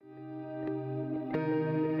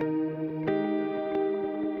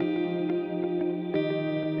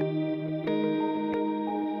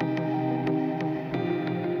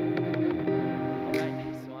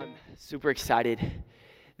Super excited.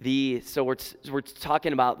 So we're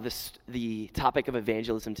talking about the topic of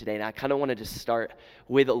evangelism today, and I kind of wanted to start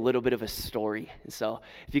with a little bit of a story. And so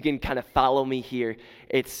if you can kind of follow me here,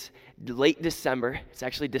 it's late December. It's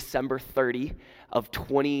actually December 30 of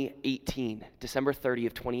 2018. December 30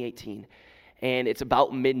 of 2018, and it's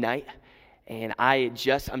about midnight. And I'm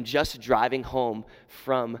just driving home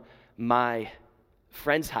from my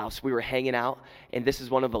friend's house. We were hanging out, and this is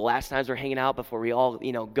one of the last times we're hanging out before we all,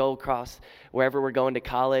 go across wherever we're going to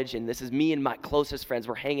college. And this is me and my closest friends.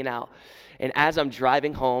 We're hanging out, and as I'm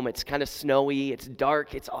driving home, it's kind of snowy, it's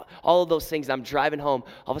dark, it's all of those things. I'm driving home.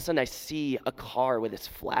 All of a sudden, I see a car with its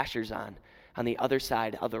flashers on the other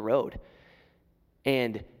side of the road,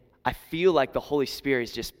 and I feel like the Holy Spirit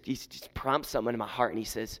he just prompts something in my heart, and he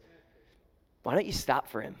says, "Why don't you stop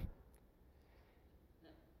for him?"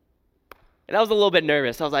 And I was a little bit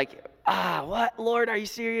nervous. I was like, what? Lord, are you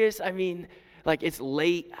serious? I mean, it's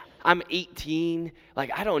late. I'm 18.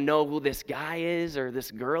 I don't know who this guy is or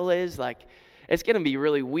this girl is. It's going to be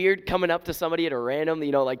really weird coming up to somebody at a random,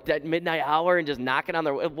 that midnight hour and just knocking on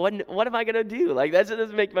their, what am I going to do? That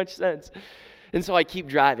doesn't make much sense. And so I keep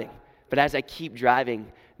driving. But as I keep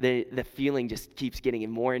driving, the feeling just keeps getting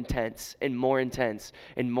more intense and more intense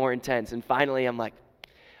and more intense. And finally, I'm like,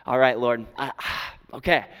 all right, Lord,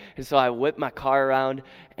 okay. And so I whip my car around,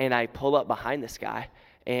 and I pull up behind this guy,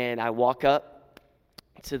 and I walk up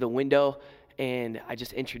to the window, and I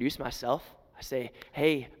just introduce myself. I say,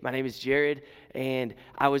 "Hey, my name is Jared, and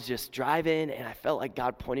I was just driving, and I felt like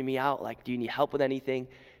God pointed me out. Do you need help with anything?"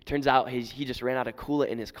 Turns out he just ran out of coolant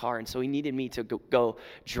in his car, and so he needed me to go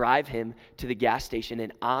drive him to the gas station.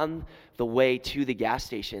 And on the way to the gas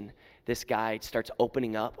station, this guy starts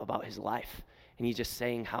opening up about his life. And he's just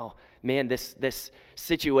saying how, man, this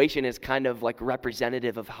situation is kind of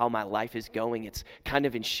representative of how my life is going. It's kind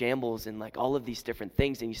of in shambles and all of these different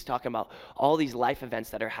things. And he's talking about all these life events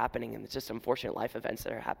that are happening, and it's just unfortunate life events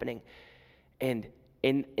that are happening. And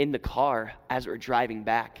in the car, as we're driving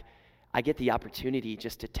back, I get the opportunity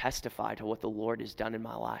just to testify to what the Lord has done in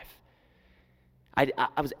my life.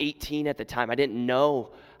 I was 18 at the time. I didn't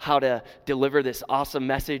know how to deliver this awesome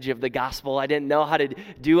message of the gospel. I didn't know how to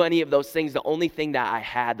do any of those things. The only thing that I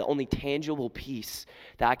had, the only tangible piece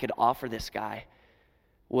that I could offer this guy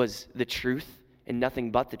was the truth and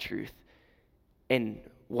nothing but the truth and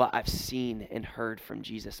what I've seen and heard from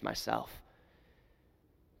Jesus myself.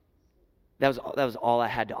 That was all I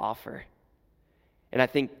had to offer. And I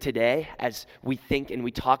think today, as we think and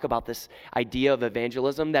we talk about this idea of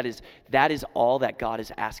evangelism, that is all that God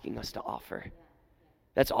is asking us to offer.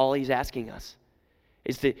 That's all he's asking us,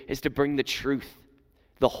 is to bring the truth,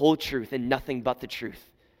 the whole truth, and nothing but the truth.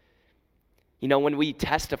 When we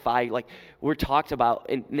testify, we're talked about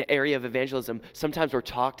in the area of evangelism, sometimes we're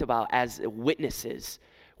talked about as witnesses.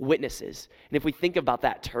 And if we think about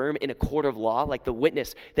that term in a court of law, the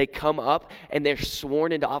witness, they come up and they're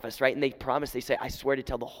sworn into office, right? And they promise, they say, "I swear to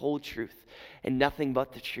tell the whole truth and nothing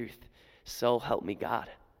but the truth. So help me God."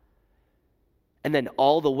 And then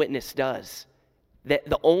all the witness does, that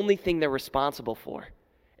the only thing they're responsible for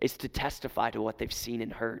is to testify to what they've seen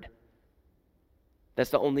and heard. That's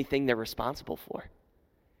the only thing they're responsible for.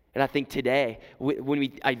 And I think today,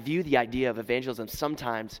 I view the idea of evangelism,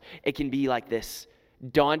 sometimes it can be like this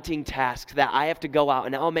daunting task that I have to go out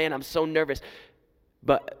and, oh man, I'm so nervous.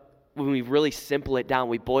 But when we really simple it down,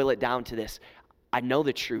 we boil it down to this: I know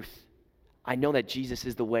the truth. I know that Jesus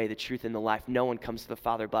is the way, the truth, and the life. No one comes to the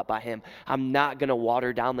Father but by him. I'm not going to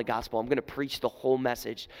water down the gospel. I'm going to preach the whole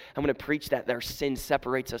message. I'm going to preach that our sin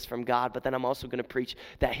separates us from God, but then I'm also going to preach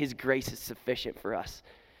that his grace is sufficient for us.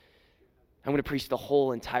 I'm going to preach the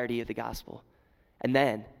whole entirety of the gospel. And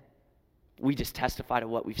then we just testify to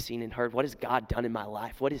what we've seen and heard. What has God done in my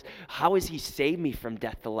life? How has he saved me from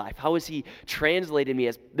death to life? How has he translated me,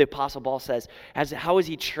 as the Apostle Paul says, how has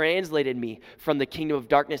he translated me from the kingdom of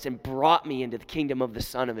darkness and brought me into the kingdom of the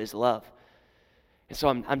Son of his love? And so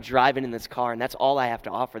I'm driving in this car, and that's all I have to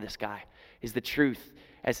offer this guy, is the truth,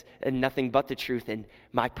 and nothing but the truth in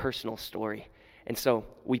my personal story. And so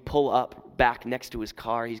we pull up back next to his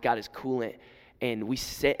car. He's got his coolant, and we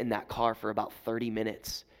sit in that car for about 30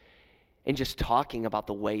 minutes. And just talking about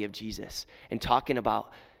the way of Jesus, and talking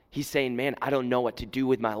about, he's saying, man, I don't know what to do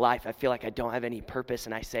with my life. I feel like I don't have any purpose.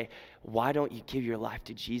 And I say, why don't you give your life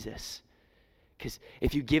to Jesus? Because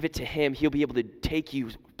if you give it to him, he'll be able to take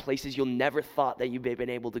you places you'll never thought that you've been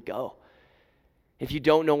able to go. If you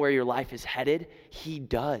don't know where your life is headed, he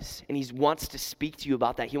does. And he wants to speak to you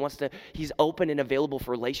about that. He's open and available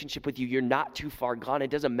for relationship with you. You're not too far gone.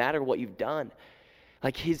 It doesn't matter what you've done.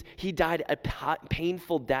 He died a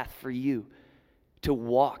painful death for you to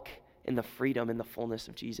walk in the freedom and the fullness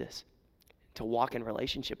of Jesus. to walk in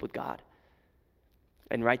relationship with God.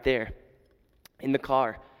 And right there, in the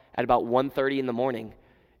car, at about 1:30 in the morning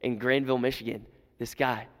in Granville, Michigan, this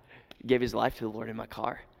guy gave his life to the Lord in my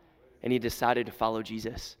car. And he decided to follow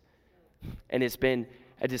Jesus. And it's been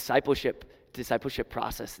a discipleship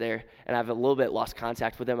process there. And I've a little bit lost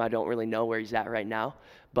contact with him. I don't really know where he's at right now.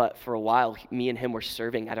 But for a while, me and him were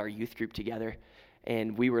serving at our youth group together.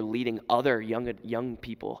 And we were leading other young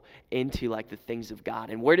people into like the things of God.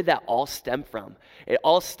 And where did that all stem from? It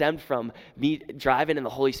all stemmed from me driving in the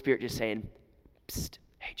Holy Spirit just saying, "Psst,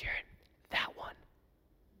 hey Jared, that one."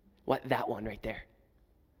 What, that one right there?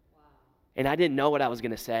 And I didn't know what I was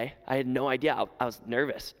going to say. I had no idea. I was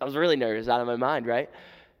nervous. I was really nervous, out of my mind, right?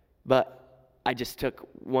 But I just took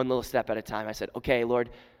one little step at a time. I said, "Okay,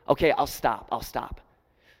 Lord, okay, I'll stop.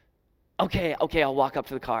 Okay, I'll walk up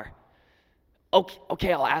to the car.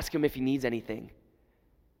 Okay, I'll ask him if he needs anything."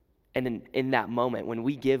 And then in that moment, when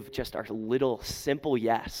we give just our little simple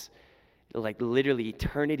yes, like literally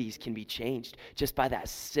eternities can be changed just by that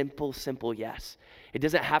simple yes. It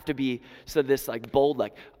doesn't have to be this like bold,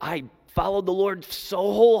 like I followed the Lord so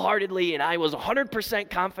wholeheartedly and I was 100%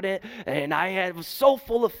 confident and I was so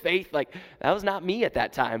full of faith. Like that was not me at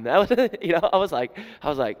that time. That was, I was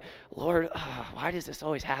like, "Lord, why does this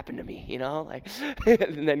always happen to me?" Like,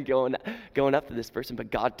 and then going up to this person.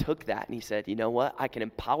 But God took that and he said, "You know what? I can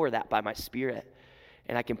empower that by my Spirit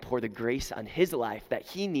and I can pour the grace on his life that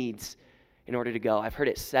he needs in order to go." I've heard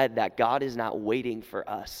it said that God is not waiting for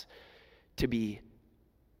us to be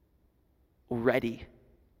ready.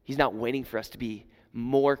 He's not waiting for us to be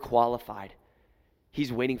more qualified.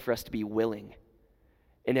 He's waiting for us to be willing.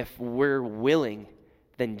 And if we're willing,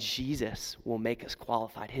 then Jesus will make us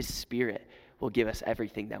qualified. His Spirit will give us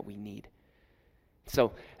everything that we need.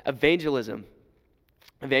 So evangelism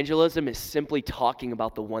is simply talking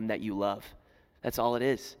about the one that you love. That's all it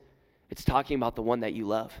is. It's talking about the one that you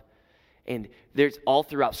love. And there's all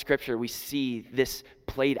throughout Scripture, we see this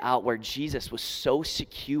played out where Jesus was so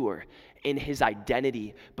secure in his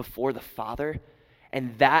identity before the Father,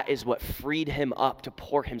 and that is what freed him up to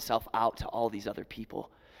pour himself out to all these other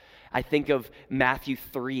people. I think of Matthew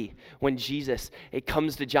 3, when it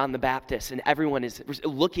comes to John the Baptist, and everyone is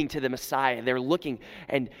looking to the Messiah. They're looking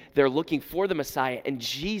for the Messiah, and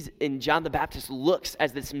John the Baptist looks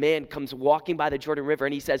as this man comes walking by the Jordan River,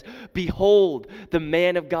 and he says, "Behold, the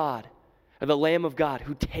man of God, or the Lamb of God,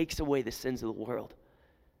 who takes away the sins of the world."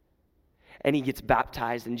 And he gets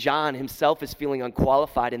baptized, and John himself is feeling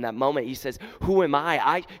unqualified in that moment. He says, "Who am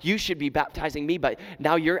I? You should be baptizing me, but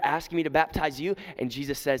now you're asking me to baptize you?" And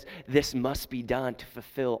Jesus says, "This must be done to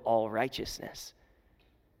fulfill all righteousness."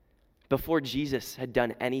 Before Jesus had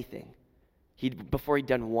done anything, before he'd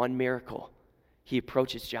done one miracle, he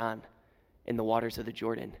approaches John in the waters of the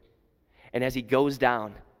Jordan. And as he goes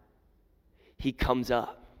down, he comes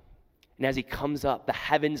up. And as he comes up, the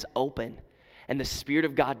heavens open. And the Spirit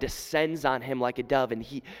of God descends on him like a dove, and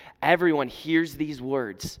everyone hears these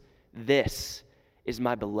words, "This is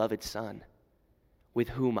my beloved Son, with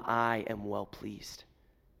whom I am well pleased."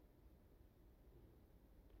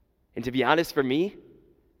 And to be honest, for me,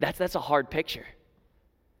 that's a hard picture.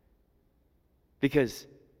 Because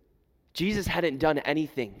Jesus hadn't done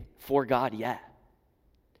anything for God yet.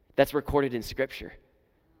 That's recorded in Scripture.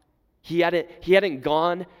 He hadn't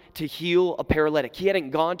gone to heal a paralytic. He hadn't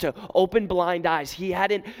gone to open blind eyes. He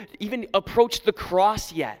hadn't even approached the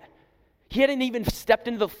cross yet. He hadn't even stepped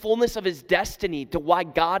into the fullness of his destiny to why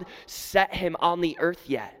God set him on the earth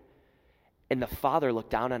yet. And the Father looked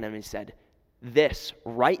down on him and said, "This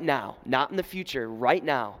right now, not in the future, right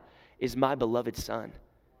now, is my beloved Son,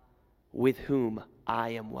 with whom I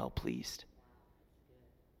am well pleased."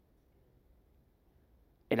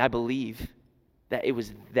 And I believe that it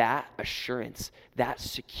was that assurance, that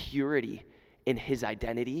security in his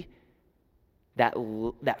identity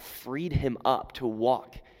that freed him up to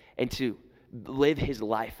walk and to live his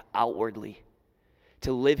life outwardly,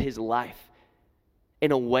 to live his life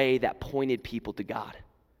in a way that pointed people to God,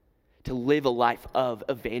 to live a life of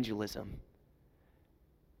evangelism.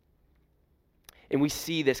 And we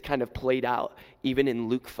see this kind of played out even in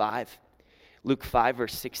Luke 5. Luke 5,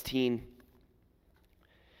 verse 16.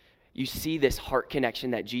 You see this heart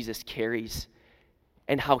connection that Jesus carries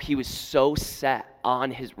and how he was so set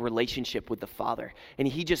on his relationship with the Father. And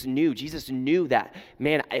Jesus knew that,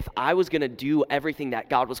 man, if I was going to do everything that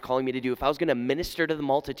God was calling me to do, if I was going to minister to the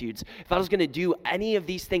multitudes, if I was going to do any of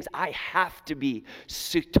these things, I have to be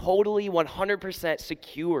totally 100%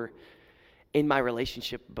 secure in my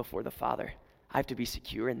relationship before the Father. I have to be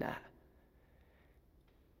secure in that.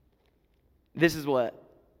 This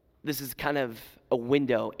is kind of a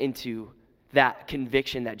window into that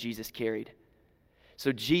conviction that Jesus carried.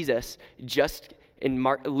 So Jesus just in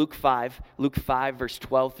Luke 5 verse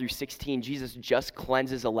 12 through 16, Jesus just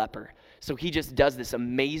cleanses a leper. So he just does this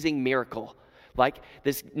amazing miracle. Like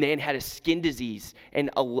this man had a skin disease, and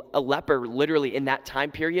a leper literally in that time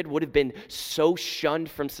period would have been so shunned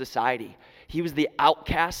from society. He was the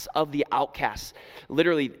outcast of the outcasts.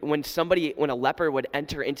 Literally, when a leper would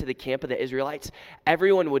enter into the camp of the Israelites,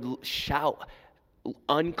 everyone would shout,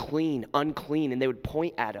 "Unclean, unclean," and they would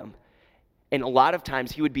point at him. And a lot of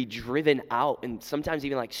times he would be driven out, and sometimes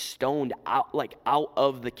even like stoned out, like out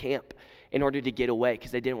of the camp in order to get away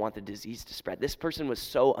because they didn't want the disease to spread. This person was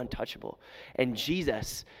so untouchable. And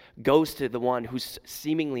Jesus goes to the one who's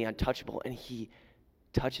seemingly untouchable, and he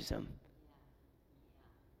touches him.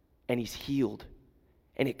 And he's healed.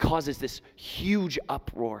 And it causes this huge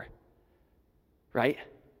uproar, right?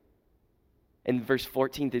 In verse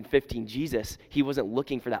 14 and 15, Jesus, he wasn't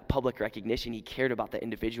looking for that public recognition. He cared about the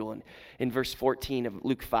individual. And in verse 14 of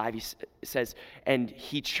Luke 5, he says, and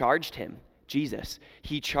he charged him, Jesus,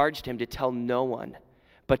 he charged him to tell no one,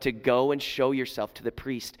 but to go and show yourself to the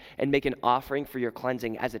priest and make an offering for your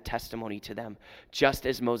cleansing as a testimony to them, just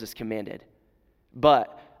as Moses commanded.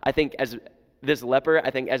 But I think as this leper,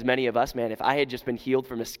 I think as many of us, man, if I had just been healed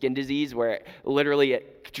from a skin disease where literally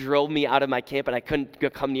it drove me out of my camp and I couldn't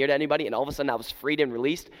come near to anybody, and all of a sudden I was freed and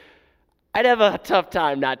released, I'd have a tough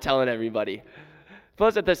time not telling everybody.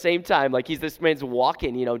 Plus, at the same time, like this man's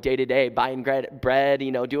walking, day to day, buying bread,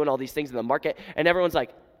 doing all these things in the market, and everyone's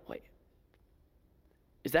like, wait,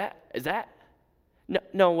 is that?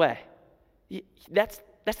 No way. That's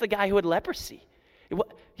the guy who had leprosy.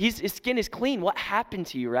 His skin is clean. What happened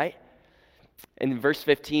to you, right? In verse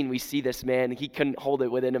 15, we see this man. He couldn't hold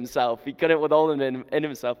it within himself. He couldn't withhold it in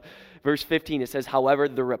himself. Verse 15, it says, however,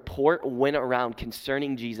 the report went around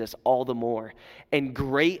concerning Jesus all the more, and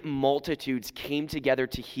great multitudes came together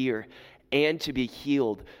to hear and to be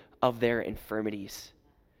healed of their infirmities.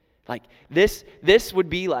 Like this would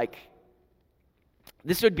be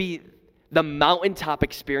the mountaintop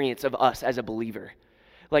experience of us as a believer.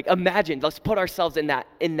 Like imagine, let's put ourselves in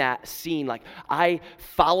that scene. Like I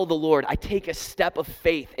follow the Lord, I take a step of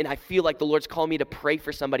faith, and I feel like the Lord's calling me to pray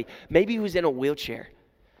for somebody, maybe who's in a wheelchair.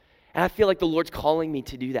 And I feel like the Lord's calling me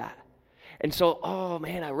to do that. And so, oh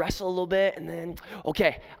man, I wrestle a little bit, and then,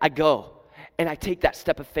 okay, I go, and I take that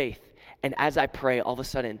step of faith. And as I pray, all of a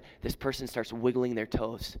sudden, this person starts wiggling their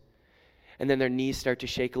toes. And then their knees start to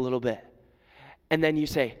shake a little bit. And then you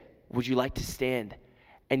say, would you like to stand?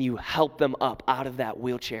 And you help them up out of that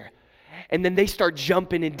wheelchair. And then they start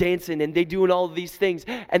jumping and dancing and they doing all of these things.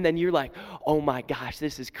 And then you're like, oh my gosh,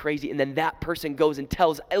 this is crazy. And then that person goes and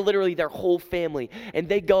tells literally their whole family. And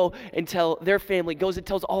they go and tell their family, goes and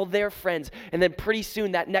tells all their friends. And then pretty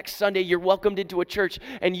soon that next Sunday, you're welcomed into a church.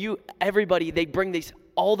 And everybody, they bring these,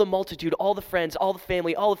 all the multitude, all the friends, all the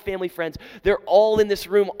family friends. They're all in this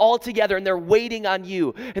room all together and they're waiting on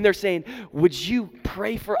you. And they're saying, would you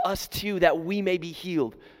pray for us too that we may be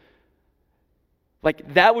healed?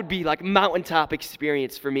 Like that would be like mountaintop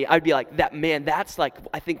experience for me. I'd be like, that's like,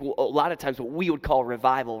 I think a lot of times what we would call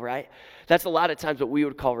revival, right? That's a lot of times what we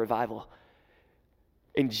would call revival.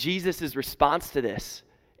 And Jesus' response to this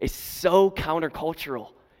is so countercultural.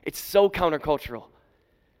 It's so countercultural.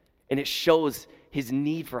 And it shows his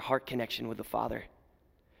need for heart connection with the Father.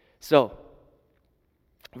 So,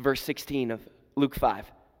 verse 16 of Luke 5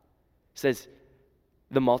 says,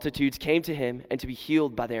 the multitudes came to him and to be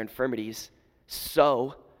healed by their infirmities.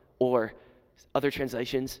 So, or other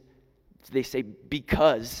translations, they say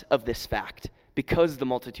because of this fact, because the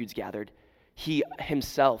multitudes gathered, he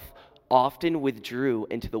himself often withdrew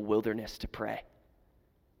into the wilderness to pray.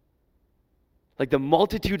 Like the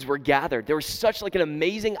multitudes were gathered. There was such like an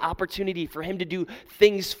amazing opportunity for him to do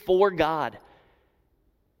things for God.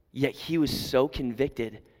 Yet he was so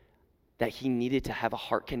convicted that he needed to have a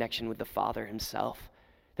heart connection with the Father himself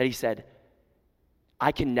that he said,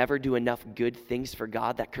 I can never do enough good things for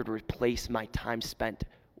God that could replace my time spent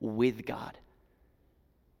with God.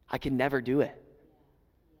 I can never do it.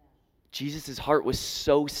 Jesus' heart was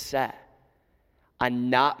so set on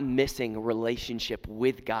not missing a relationship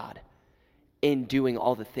with God in doing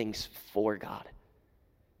all the things for God.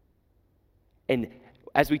 And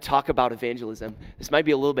as we talk about evangelism, this might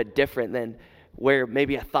be a little bit different than where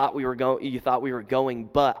maybe you thought we were going,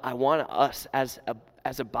 but I want us as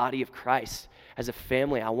a body of Christ, as a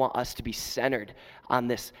family, I want us to be centered on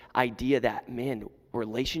this idea that, man,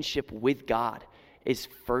 relationship with God is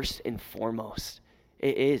first and foremost.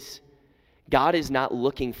 It is. God is not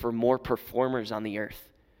looking for more performers on the earth.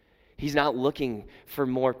 He's not looking for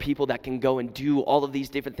more people that can go and do all of these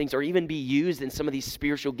different things or even be used in some of these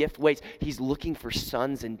spiritual gift ways. He's looking for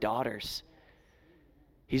sons and daughters.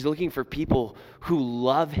 He's looking for people who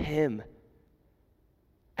love him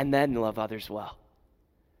and then love others well.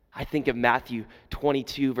 I think of Matthew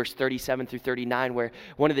 22, verse 37 through 39, where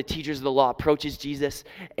one of the teachers of the law approaches Jesus,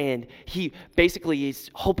 and he basically is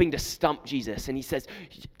hoping to stump Jesus. And he says,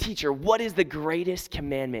 "Teacher, what is the greatest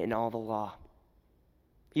commandment in all the law?"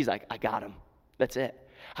 He's like, "I got him. That's it.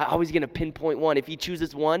 How is he going to pinpoint one? If he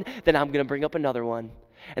chooses one, then I'm going to bring up another one."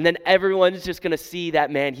 And then everyone's just going to see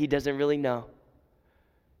that man he doesn't really know.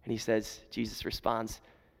 And he says, Jesus responds,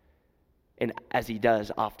 and as he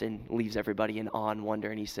does, often leaves everybody in awe and wonder.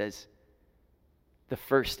 And he says, the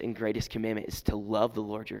first and greatest commandment is to love the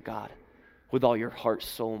Lord your God with all your heart,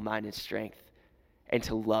 soul, mind, and strength, and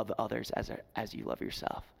to love others as you love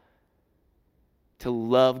yourself. To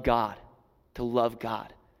love God,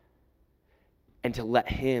 and to let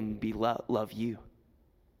him love you.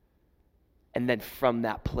 And then from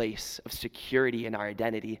that place of security in our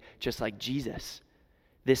identity, just like Jesus,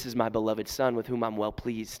 this is my beloved Son with whom I'm well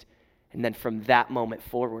pleased. And then from that moment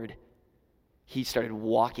forward, he started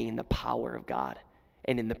walking in the power of God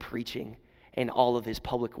and in the preaching, and all of his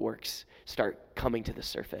public works start coming to the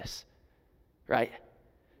surface, right?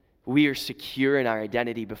 We are secure in our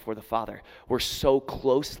identity before the Father. We're so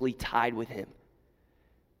closely tied with him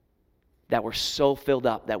that we're so filled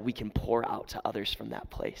up that we can pour out to others from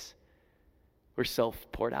that place. We're so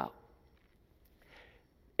poured out.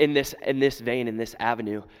 In this vein, in this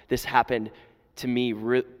avenue, this happened to me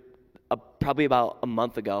probably about a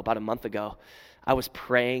month ago. I was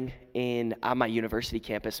praying on my university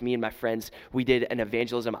campus. Me and my friends, we did an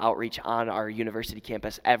evangelism outreach on our university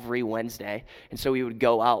campus every Wednesday. And so we would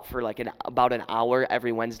go out for about an hour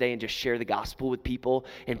every Wednesday and just share the gospel with people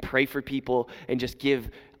and pray for people and just give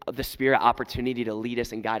the Spirit opportunity to lead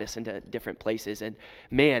us and guide us into different places. And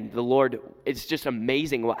man, the Lord, it's just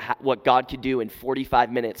amazing what God could do in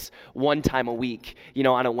 45 minutes, one time a week,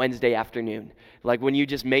 on a Wednesday afternoon. Like when you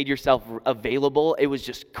just made yourself available, it was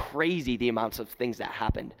just crazy the amounts of things that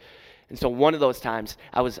happened. And so one of those times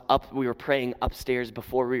we were praying upstairs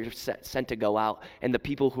before we were sent to go out, and the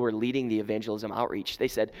people who were leading the evangelism outreach, they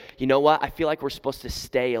said, "You know what? I feel like we're supposed to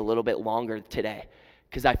stay a little bit longer today,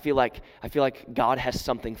 because I feel like God has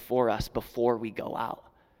something for us before we go out."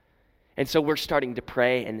 And so we're starting to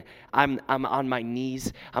pray, and I'm on my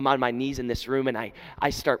knees. I'm on my knees in this room, and I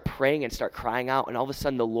start praying and start crying out, and all of a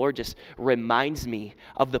sudden the Lord just reminds me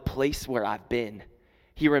of the place where I've been.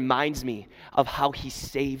 He reminds me of how he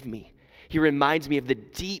saved me. He reminds me of the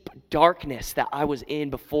deep darkness that I was in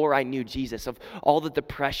before I knew Jesus, of all the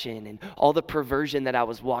depression and all the perversion that I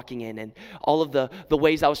was walking in, and all of the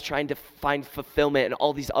ways I was trying to find fulfillment and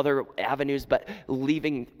all these other avenues, but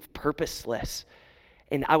leaving purposeless.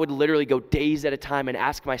 And I would literally go days at a time and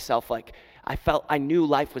ask myself, I knew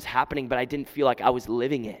life was happening, but I didn't feel like I was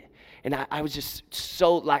living it. And I was just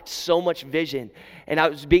lacked so much vision. And I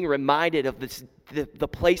was being reminded of the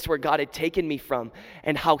place where God had taken me from,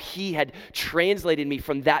 and how he had translated me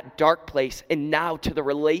from that dark place and now to the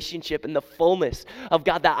relationship and the fullness of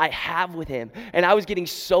God that I have with him. And I was getting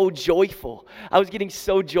so joyful. I was getting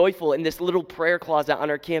so joyful in this little prayer closet on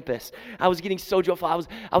our campus. I was getting so joyful.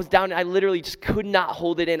 I was down, and I literally just could not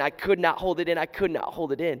hold it in. I could not hold it in.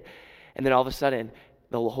 And then all of a sudden,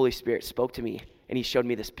 the Holy Spirit spoke to me, and he showed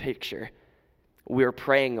me this picture. We were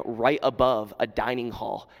praying right above a dining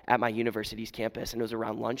hall at my university's campus, and it was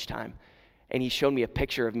around lunchtime. And he showed me a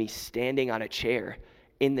picture of me standing on a chair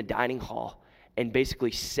in the dining hall and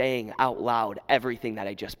basically saying out loud everything that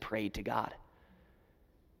I just prayed to God,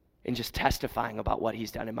 and just testifying about what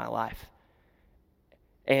he's done in my life.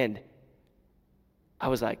 And I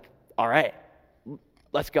was like, all right,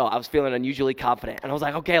 let's go. I was feeling unusually confident, and I was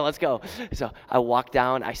like, okay, let's go. So I walk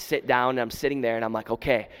down, I sit down, and I'm sitting there, and I'm like,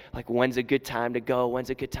 okay, when's a good time to go?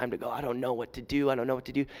 I don't know what to do.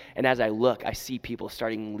 And as I look, I see people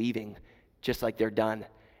starting leaving just like they're done.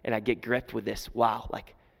 And I get gripped with this, wow,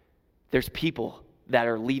 there's people that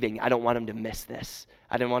are leaving. I don't want them to miss this.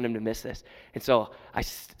 And so I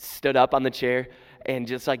stood up on the chair and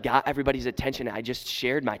just got everybody's attention. I just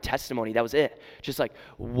shared my testimony. That was it. Just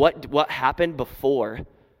what happened before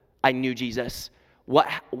I knew Jesus?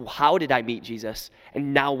 How did I meet Jesus?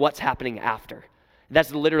 And now what's happening after?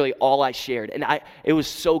 That's literally all I shared. And it was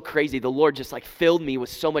so crazy. The Lord just filled me with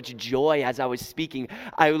so much joy as I was speaking.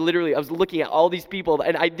 I was looking at all these people,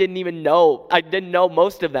 and I didn't know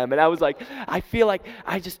most of them. And I was like, I feel like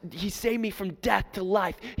he saved me from death to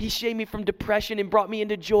life. He saved me from depression and brought me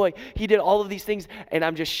into joy. He did all of these things. And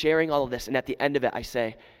I'm just sharing all of this. And at the end of it, I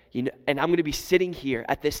say, and I'm going to be sitting here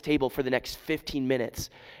at this table for the next 15 minutes.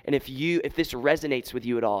 And if this resonates with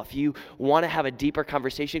you at all, if you want to have a deeper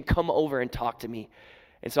conversation, come over and talk to me.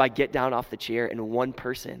 And so I get down off the chair, and one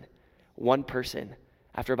person,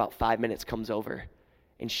 after about 5 minutes comes over,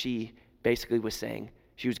 and she basically was saying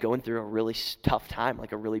she was going through a really tough time,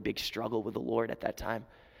 like a really big struggle with the Lord at that time.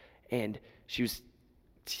 And she was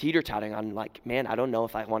teeter-tottering on like, man, I don't know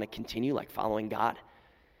if I want to continue like following God.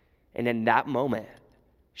 And in that moment,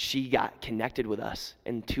 she got connected with us.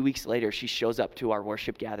 And 2 weeks later, she shows up to our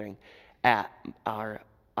worship gathering on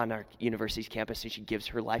our university's campus, and she gives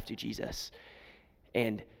her life to Jesus.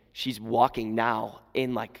 And she's walking now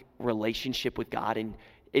in like relationship with God, and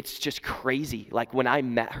it's just crazy. Like when I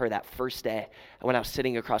met her that first day, when I was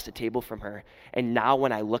sitting across the table from her, and now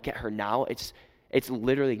when I look at her now, it's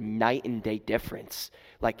literally night and day difference.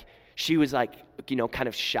 Like she was like, kind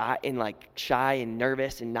of shy and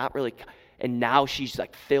nervous and not really, and now she's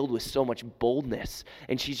like filled with so much boldness,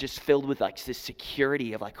 and she's just filled with like this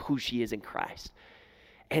security of like who she is in Christ.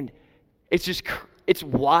 And it's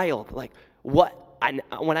wild. Like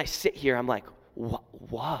when I sit here, I'm like,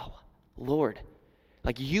 wow, Lord,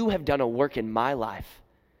 like you have done a work in my life,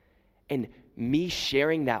 and me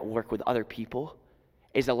sharing that work with other people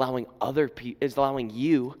is allowing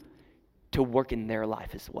you to work in their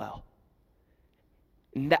life as well.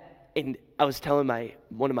 And I was telling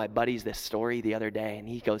one of my buddies this story the other day, and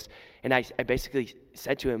he goes, and I basically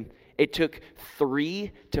said to him, it took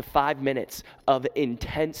 3 to 5 minutes of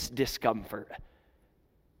intense discomfort.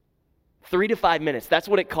 3 to 5 minutes, that's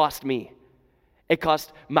what it cost me. It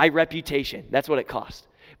cost my reputation, that's what it cost.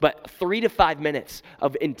 But 3 to 5 minutes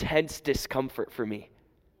of intense discomfort for me.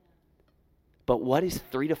 But what is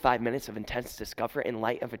 3 to 5 minutes of intense discomfort in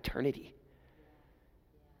light of eternity?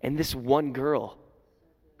 And this one girl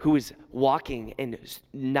who is walking and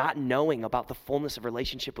not knowing about the fullness of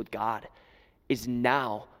relationship with God is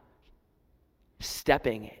now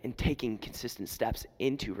stepping and taking consistent steps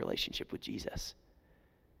into relationship with Jesus.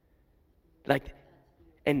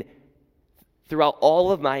 And throughout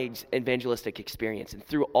all of my evangelistic experience and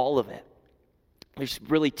through all of it, there's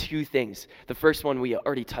really 2 things. The first one we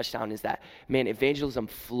already touched on is that, man, evangelism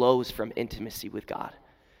flows from intimacy with God.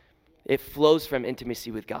 It flows from intimacy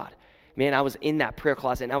with God. Man, I was in that prayer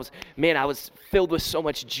closet, and I was filled with so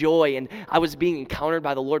much joy, and I was being encountered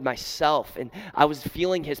by the Lord myself, and I was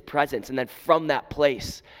feeling his presence. And then from that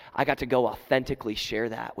place, I got to go authentically share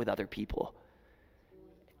that with other people.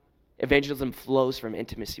 Evangelism flows from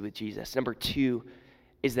intimacy with Jesus. Number 2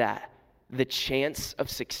 is that the chance of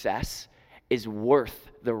success is worth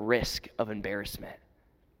the risk of embarrassment.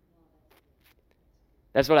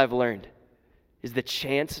 That's what I've learned, is the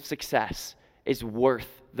chance of success is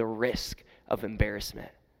worth the risk of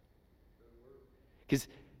embarrassment. Because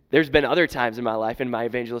there's been other times in my life, in my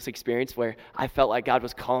evangelist experience, where I felt like God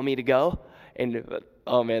was calling me to go. And,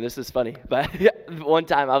 oh man, this is funny. But one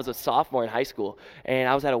time I was a sophomore in high school, and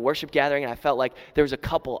I was at a worship gathering, and I felt like there was a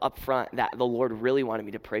couple up front that the Lord really wanted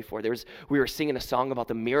me to pray for. We were singing a song about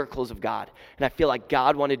the miracles of God, and I feel like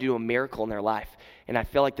God wanted to do a miracle in their life. And I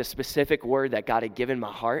feel like the specific word that God had given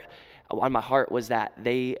on my heart was that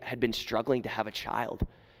they had been struggling to have a child,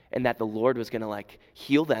 and that the Lord was going to like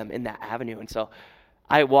heal them in that avenue. And so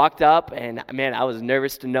I walked up, and man, I was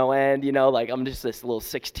nervous to no end, like I'm just this little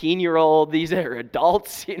 16-year-old. These are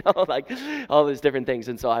adults, like all these different things.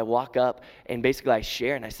 And so I walk up, and basically I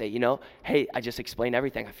share, and I say, hey, I just explained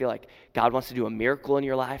everything. I feel like God wants to do a miracle in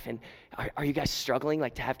your life, and are you guys struggling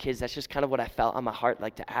like to have kids? That's just kind of what I felt on my heart,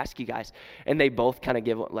 like to ask you guys. And they both kind of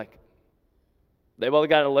they both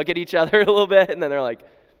got to look at each other a little bit, and then they're like,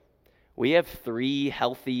 we have 3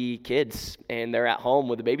 healthy kids, and they're at home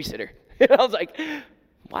with a babysitter. And I was like,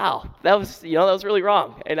 wow, that was really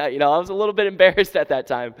wrong. And I was a little bit embarrassed at that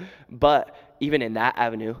time. But even in that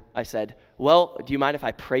avenue, I said, well, do you mind if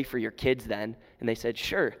I pray for your kids then? And they said,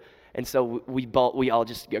 sure. And so we all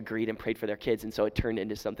just agreed and prayed for their kids. And so it turned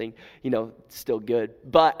into something, still good.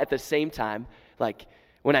 But at the same time, like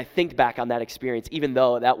when I think back on that experience, even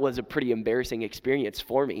though that was a pretty embarrassing experience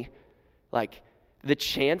for me, like the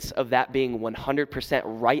chance of that being 100%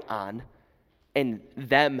 right on, and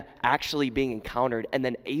them actually being encountered and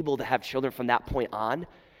then able to have children from that point on,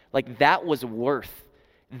 like that was worth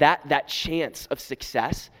that chance of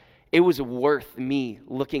success. It was worth me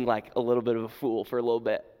looking like a little bit of a fool for a little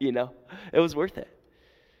bit, it was worth it.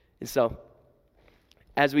 And so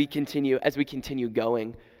as we continue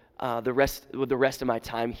going, the rest of my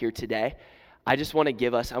time here today, I want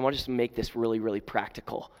to make this really, really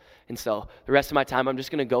practical. And so the rest of my time, I'm just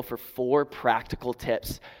going to go for 4 practical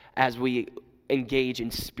tips as we engage in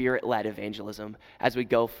spirit-led evangelism as we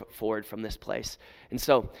go forward from this place. And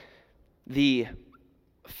so the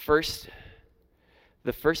first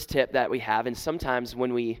tip that we have, and sometimes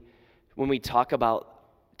when we talk about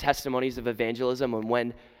testimonies of evangelism, and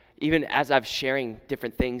when, even as I'm sharing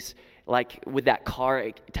different things, like with that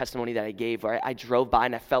car testimony that I gave, where I drove by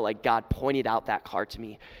and I felt like God pointed out that car to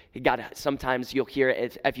me. God, sometimes you'll hear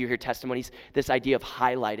it, if you hear testimonies, this idea of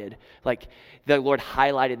highlighted. Like the Lord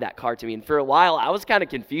highlighted that car to me. And for a while, I was kind of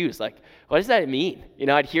confused. Like, what does that mean?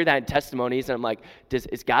 I'd hear that in testimonies, and I'm like,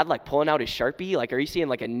 is God like pulling out his Sharpie? Like, are you seeing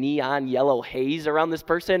like a neon yellow haze around this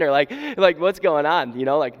person? Or like what's going on?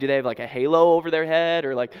 Like, do they have like a halo over their head?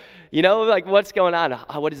 Or like, like what's going on?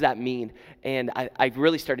 What does that mean? And I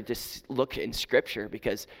really started to look in Scripture,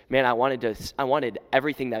 because, man, I wanted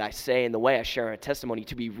everything that I say and the way I share a testimony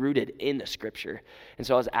to be rooted in the Scripture. And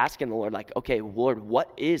so I was asking the Lord, like, okay, Lord,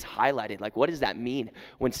 what is highlighted? Like, what does that mean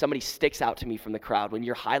when somebody sticks out to me from the crowd? When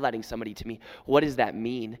you're highlighting somebody to me, what does that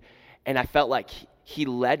mean? And I felt like he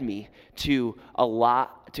led me to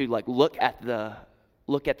look at the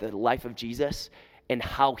life of Jesus and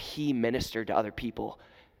how he ministered to other people.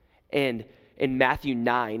 And in Matthew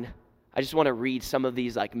 9, I just want to read some of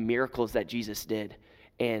these like miracles that Jesus did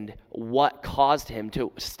and what caused him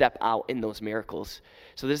to step out in those miracles.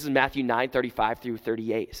 So this is Matthew 9:35 through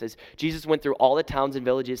 38. It says, Jesus went through all the towns and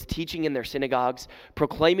villages, teaching in their synagogues,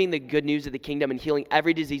 proclaiming the good news of the kingdom and healing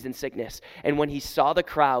every disease and sickness. And when he saw the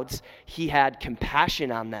crowds, he had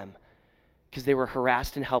compassion on them, because they were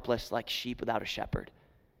harassed and helpless like sheep without a shepherd.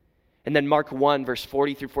 And then Mark 1, verse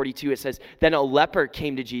 40 through 42, it says, then a leper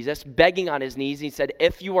came to Jesus, begging on his knees, and he said,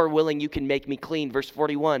 if you are willing, you can make me clean. Verse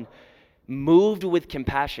 41, moved with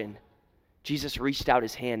compassion, Jesus reached out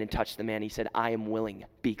his hand and touched the man. He said, I am willing,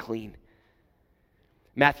 be clean.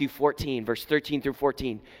 Matthew 14, verse 13 through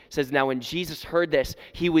 14 says, now when Jesus heard this,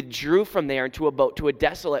 he withdrew from there into a boat to a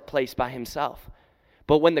desolate place by himself.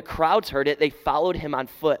 But when the crowds heard it, they followed him on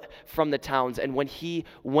foot from the towns. And when he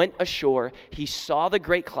went ashore, he saw the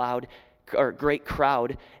great crowd,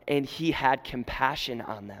 and he had compassion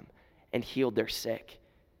on them and healed their sick.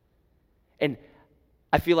 And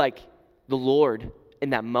I feel like the Lord, in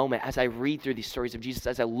that moment, as I read through these stories of Jesus,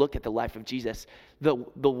 as I look at the life of Jesus, the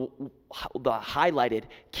highlighted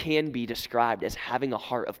can be described as having a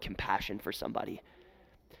heart of compassion for somebody.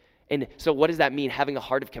 And so what does that mean, having a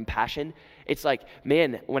heart of compassion? It's like,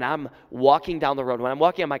 man, when I'm walking down the road, when I'm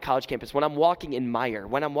walking on my college campus, when I'm walking in Meyer,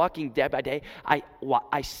 when I'm walking day by day,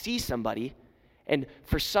 I see somebody, and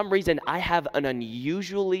for some reason, I have a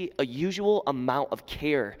usual amount of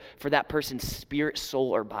care for that person's spirit,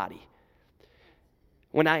 soul, or body.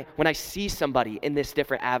 When I see somebody in this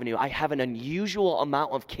different avenue, I have an unusual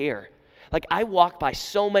amount of care. Like, I walk by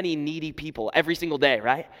so many needy people every single day,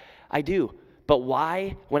 right? I do. But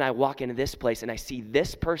why, when I walk into this place and I see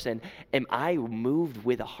this person, am I moved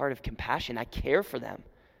with a heart of compassion? I care for them.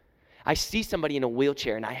 I see somebody in a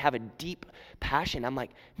wheelchair and I have a deep passion. I'm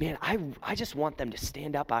like, man, I just want them to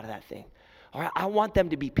stand up out of that thing. Or I want them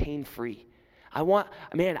to be pain-free.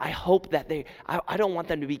 I hope that I don't want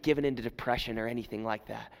them to be given into depression or anything like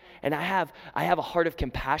that. And I have a heart of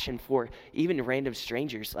compassion for even random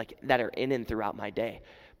strangers like that are in and throughout my day.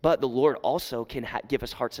 But the Lord also can give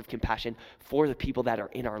us hearts of compassion for the people that are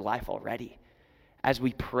in our life already. As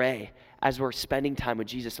we pray, as we're spending time with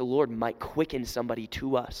Jesus, the Lord might quicken somebody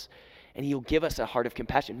to us, and he'll give us a heart of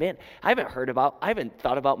compassion. Man, I haven't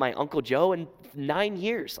thought about my Uncle Joe in 9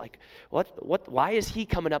 years. Like, why is he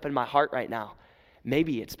coming up in my heart right now?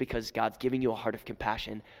 Maybe it's because God's giving you a heart of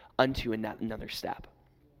compassion unto another step.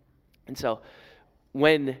 And so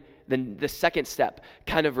when the second step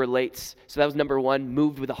kind of relates, so that was number one,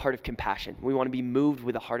 moved with a heart of compassion. We want to be moved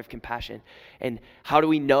with a heart of compassion. And how do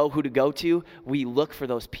we know who to go to? We look for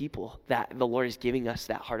those people that the Lord is giving us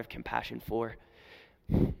that heart of compassion for.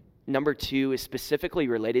 Number two is specifically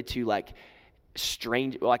related to like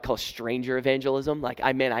what I call stranger evangelism. Like,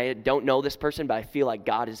 I don't know this person, but I feel like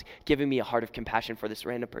God is giving me a heart of compassion for this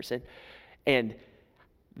random person. And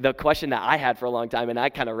the question that I had for a long time, and I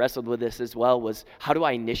kind of wrestled with this as well, was how do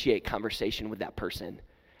I initiate conversation with that person?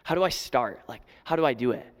 How do I start? Like, how do I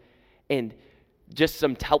do it? And just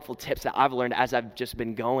some helpful tips that I've learned as I've just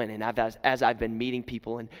been going and as I've been meeting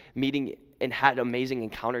people and had amazing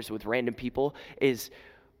encounters with random people is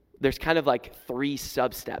there's kind of like 3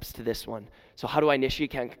 sub-steps to this one. So how do I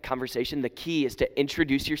initiate conversation? The key is to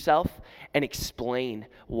introduce yourself and explain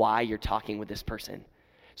why you're talking with this person.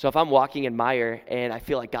 So if I'm walking in Meyer and I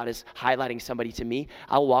feel like God is highlighting somebody to me,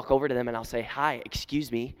 I'll walk over to them and I'll say, hi,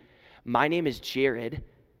 excuse me, my name is Jared,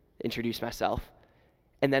 introduce myself,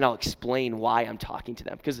 And then I'll explain why I'm talking to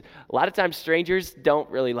them. Because a lot of times strangers don't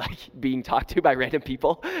really like being talked to by random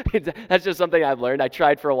people. That's just something I've learned. I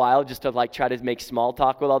tried for a while just to try to make small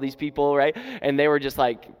talk with all these people, right? And they were just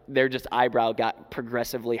their eyebrow got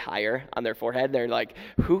progressively higher on their forehead. They're like,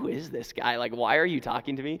 who is this guy? Why are you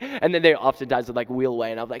talking to me? And then they oftentimes would wheel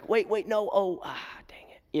away. And I'm like, wait, no,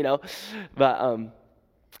 dang it, But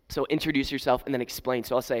so introduce yourself and then explain.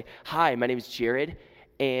 So I'll say, hi, my name is Jared.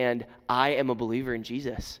 And I am a believer in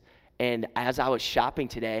Jesus. And as I was shopping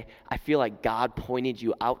today, I feel like God pointed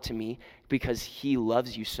you out to me because he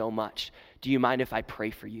loves you so much. Do you mind if I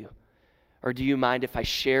pray for you? Or do you mind if I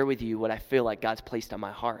share with you what I feel like God's placed on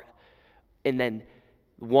my heart? And then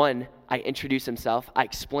I introduce himself. I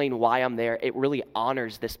explain why I'm there. It really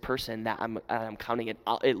honors this person that I'm counting it.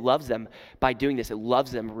 It loves them by doing this. It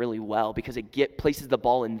loves them really well because it places the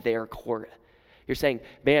ball in their court. You're saying,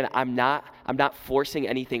 man, I'm not forcing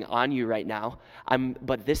anything on you right now.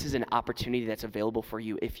 But this is an opportunity that's available for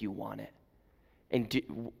you if you want it.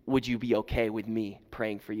 And would you be okay with me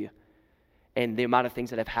praying for you? And the amount of things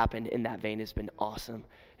that have happened in that vein has been awesome.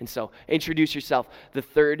 And so introduce yourself. The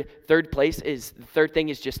third thing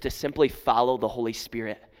is just to simply follow the Holy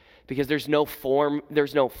Spirit. Because there's no form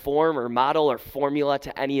or model or formula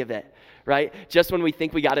to any of it, right? Just when we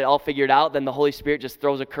think we got it all figured out, then the Holy Spirit just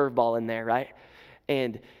throws a curveball in there, right?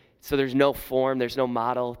 And so there's no form, there's no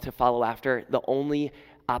model to follow after. The only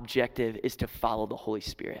objective is to follow the Holy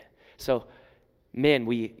Spirit. So, man,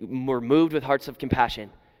 we're moved with hearts of compassion.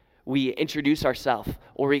 We introduce ourselves,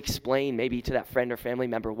 or we explain maybe to that friend or family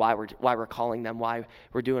member why we're calling them, why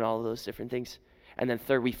we're doing all of those different things. And then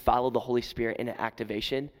third, we follow the Holy Spirit in an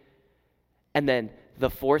activation. And then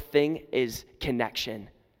the fourth thing is connection,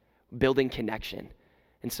 building connection.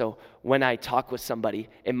 And so when I talk with somebody,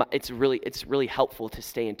 it's really helpful to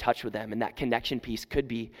stay in touch with them. And that connection piece could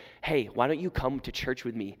be, hey, why don't you come to church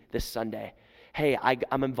with me this Sunday? Hey,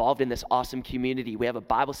 I'm involved in this awesome community. We have a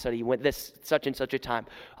Bible study. Went this such and such a time.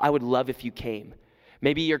 I would love if you came.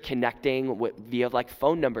 Maybe you're connecting via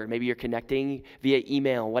phone number. Maybe you're connecting via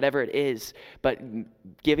email, whatever it is. But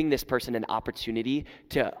giving this person an opportunity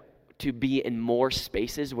to be in more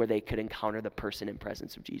spaces where they could encounter the person and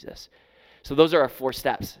presence of Jesus. So those are our 4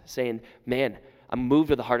 steps, saying, man, I'm moved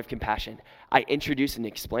with a heart of compassion. I introduce and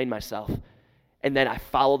explain myself. And then I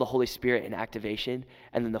follow the Holy Spirit in activation.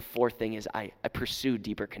 And then the 4th thing is I pursue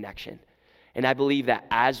deeper connection. And I believe that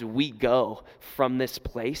as we go from this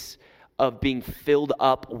place of being filled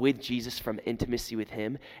up with Jesus from intimacy with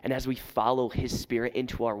him, and as we follow his Spirit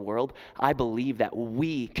into our world, I believe that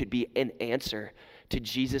we could be an answer to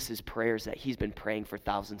Jesus' prayers that he's been praying for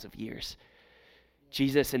thousands of years.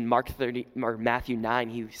 Jesus in Matthew 9,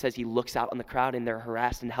 he says he looks out on the crowd and they're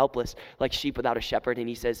harassed and helpless like sheep without a shepherd. And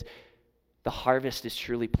he says, the harvest is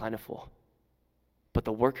truly plentiful, but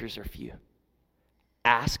the workers are few.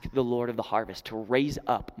 Ask the Lord of the harvest to raise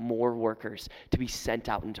up more workers to be sent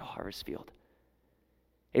out into harvest field.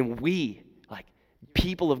 And we,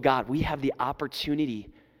 people of God, we have the opportunity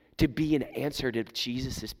to be an answer to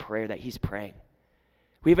Jesus' prayer that he's praying.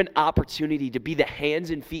 We have an opportunity to be the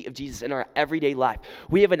hands and feet of Jesus in our everyday life.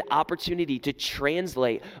 We have an opportunity to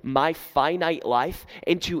translate my finite life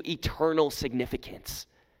into eternal significance.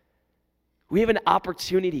 We have an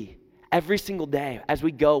opportunity every single day as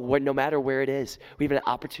we go, no matter where it is, we have an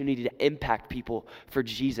opportunity to impact people for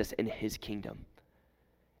Jesus and his kingdom.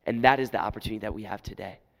 And that is the opportunity that we have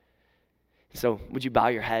today. So would you bow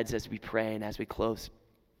your heads as we pray and as we close?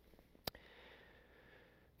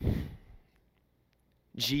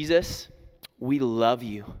 Jesus, we love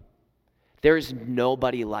you. There is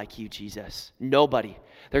nobody like you, Jesus. Nobody.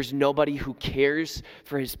 There's nobody who cares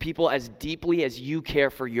for his people as deeply as you care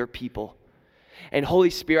for your people. And Holy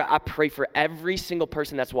Spirit, I pray for every single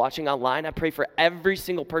person that's watching online. I pray for every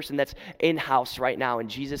single person that's in-house right now. In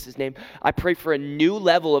Jesus' name, I pray for a new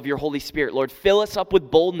level of your Holy Spirit. Lord, fill us up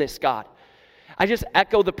with boldness, God. I just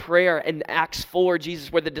echo the prayer in Acts 4,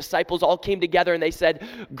 Jesus, where the disciples all came together and they said,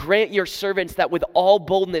 grant your servants that with all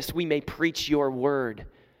boldness we may preach your word.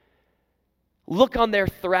 Look on their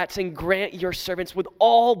threats and grant your servants with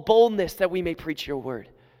all boldness that we may preach your word.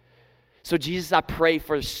 So Jesus, I pray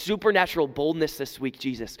for supernatural boldness this week,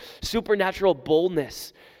 Jesus. Supernatural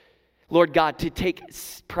boldness, Lord God, to take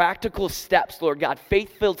practical steps, Lord God,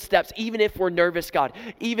 faith-filled steps, even if we're nervous, God,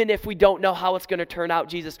 even if we don't know how it's going to turn out,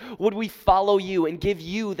 Jesus. Would we follow you and give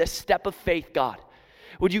you the step of faith, God?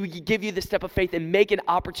 Would you give you the step of faith and make an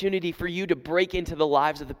opportunity for you to break into the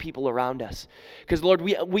lives of the people around us? Because, Lord,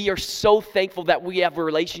 we are so thankful that we have a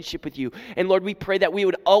relationship with you. And, Lord, we pray that we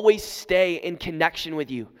would always stay in connection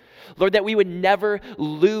with you. Lord, that we would never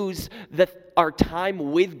lose our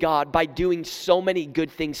time with God by doing so many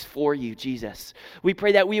good things for you, Jesus. We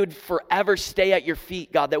pray that we would forever stay at your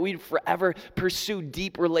feet, God, that we would forever pursue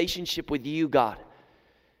deep relationship with you, God.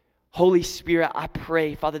 Holy Spirit, I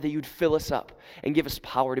pray, Father, that you'd fill us up and give us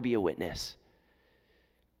power to be a witness.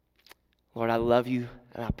 Lord, I love you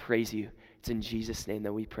and I praise you. It's in Jesus' name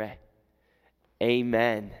that we pray.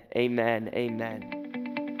 Amen. Amen. Amen.